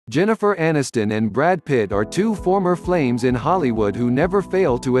Jennifer Aniston and Brad Pitt are two former flames in Hollywood who never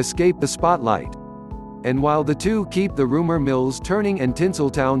fail to escape the spotlight. And while the two keep the rumor mills turning and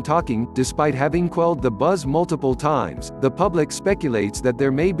Tinseltown talking, despite having quelled the buzz multiple times, the public speculates that there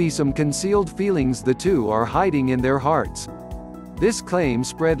may be some concealed feelings the two are hiding in their hearts. This claim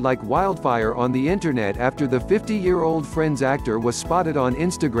spread like wildfire on the internet after the 50-year-old Friends actor was spotted on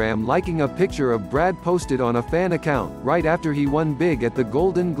Instagram liking a picture of Brad posted on a fan account, right after he won big at the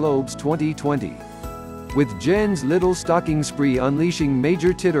Golden Globes 2020. With Jen's little stalking spree unleashing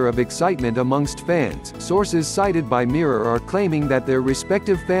major titter of excitement amongst fans, sources cited by Mirror are claiming that their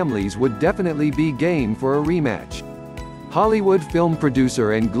respective families would definitely be game for a rematch. Hollywood film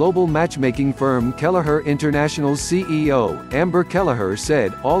producer and global matchmaking firm Kelleher International's CEO, Amber Kelleher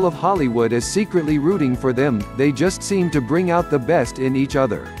said, "All of Hollywood is secretly rooting for them, they just seem to bring out the best in each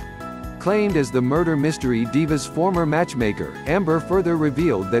other." Claimed as the murder mystery diva's former matchmaker, Amber further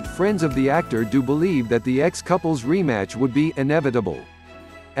revealed that friends of the actor do believe that the ex-couple's rematch would be inevitable.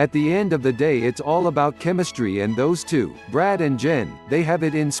 At the end of the day it's all about chemistry, and those two, Brad and Jen, they have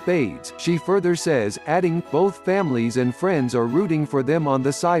it in spades, she further says, adding, both families and friends are rooting for them on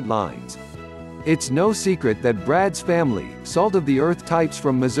the sidelines. It's no secret that Brad's family, salt-of-the-earth types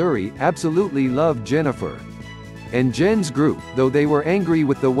from Missouri, absolutely love Jennifer. And Jen's group, though they were angry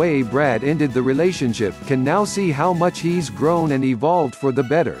with the way Brad ended the relationship, can now see how much he's grown and evolved for the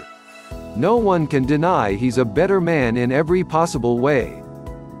better. No one can deny he's a better man in every possible way.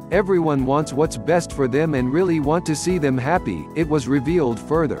 Everyone wants what's best for them and really want to see them happy, it was revealed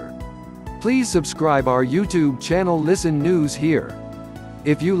further. Please subscribe our YouTube channel Listen News here.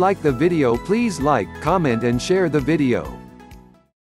 If you like the video, please like, comment and share the video.